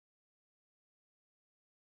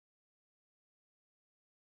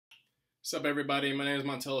What's up, everybody? My name is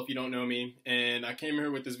Montel if you don't know me, and I came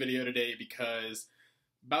here with this video today because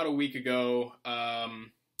about a week ago I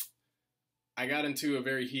got into a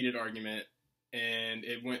very heated argument and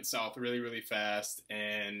it went south really fast,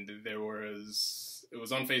 and it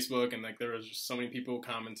was on Facebook, and like there was just so many people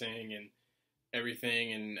commenting and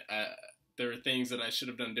everything, and there were things that I should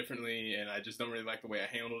have done differently, and I just don't really like the way I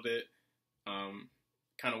handled it.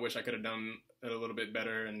 Kind of wish I could have done it a little bit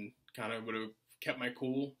better and kind of would have kept my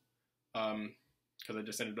cool, because I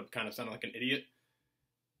just ended up kind of sounding like an idiot.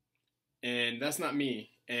 And that's not me.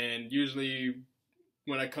 And usually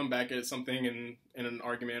when I come back at something in an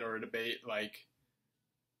argument or a debate, like,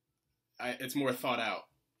 it's more thought out.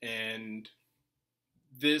 And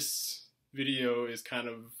this video is kind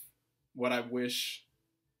of what I wish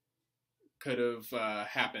could have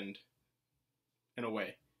happened in a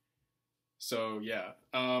way. So yeah,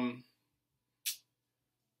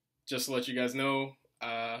 just to let you guys know,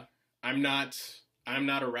 I'm not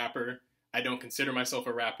a rapper. I don't consider myself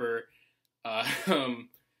a rapper,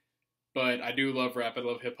 but I do love rap. I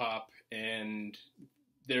love hip hop, and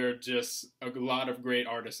there are just a lot of great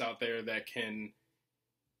artists out there that can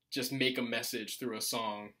just make a message through a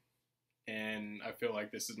song, and I feel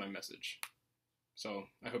like this is my message. So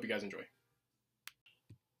I hope you guys enjoy.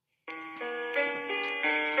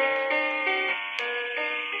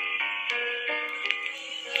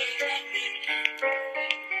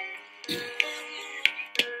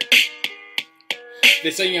 They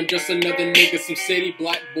say I'm just another nigga, some city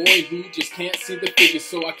black boy who just can't see the figure.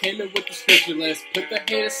 So I came in with the scripture. Let's put the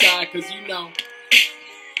hate aside, cause you know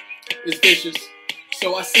it's vicious.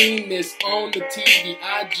 So I seen this on the TV,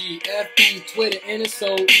 IG, FB, Twitter, and it's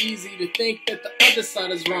so easy to think that the other side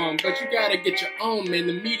is wrong, but you gotta get your own, man.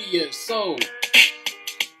 The media is sold.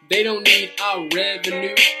 They don't need our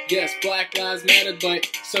revenue. Yes, Black Lives Matter, but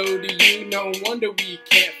so do you. No wonder we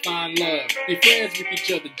can't find love. Be friends with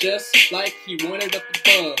each other just like he wanted up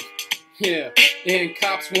above. Yeah, and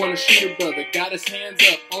cops wanna shoot a brother. Got his hands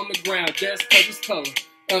up on the ground just cause his color.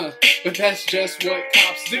 But that's just what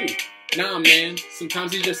cops do. Nah, man,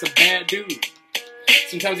 sometimes he's just a bad dude.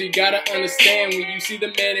 Sometimes you gotta understand, when you see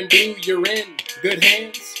the man in blue, you're in good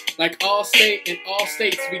hands. Like Allstate in all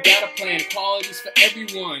states, we got a plan. Qualities for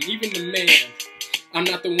everyone, even the man. I'm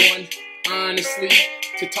not the one, honestly,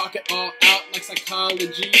 to talk it all out like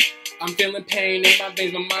psychology. I'm feeling pain in my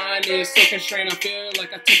veins, my mind is so constrained. I feel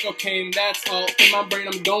like I took cocaine, that's all in my brain.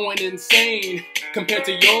 I'm going insane. Compared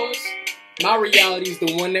to yours, my reality's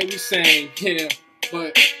the one that we sang. Yeah,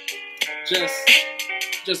 but just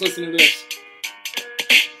listen to this.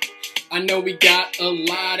 I know we got a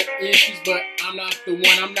lot of issues, but I'm not the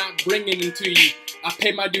one, I'm not bringing them to you. I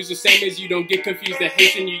pay my dues the same as you, don't get confused, they're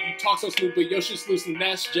hating you. You talk so smooth, but your shit's loose, and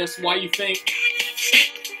that's just why you think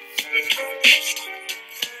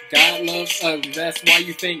God loves ugly. That's why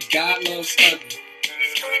you think God loves ugly.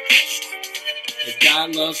 That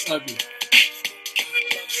God loves ugly.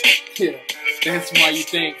 Yeah, that's why you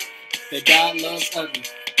think that God loves ugly.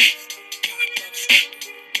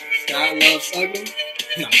 God loves ugly?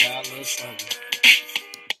 No, God loves ugly.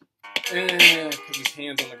 Because his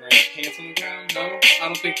hands on the ground. Pants on the ground? No, I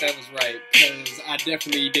don't think that was right. Because I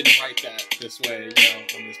definitely didn't write that this way,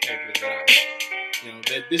 on this paper.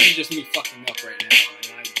 That this is just me fucking up right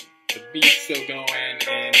now. And the beat's still going,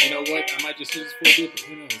 and you know what? I might just use this for a blooper.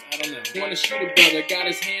 Who knows? I don't know. Want to shoot a brother, got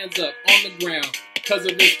his hands up on the ground because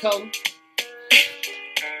of his color.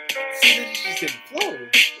 See, that just didn't flow.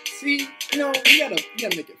 See, we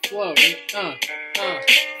gotta make it flow. Flow.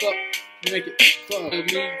 Make it flow. We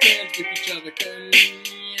dance with each other.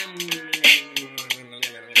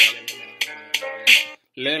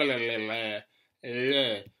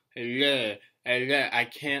 I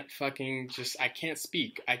can't fucking I can't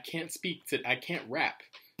speak. I can't rap.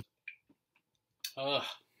 Ugh.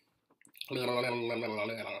 No,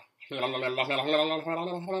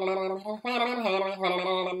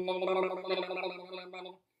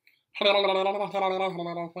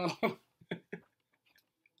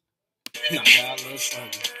 God loves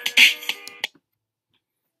ugly.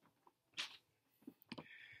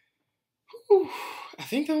 I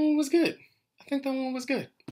think that one was good.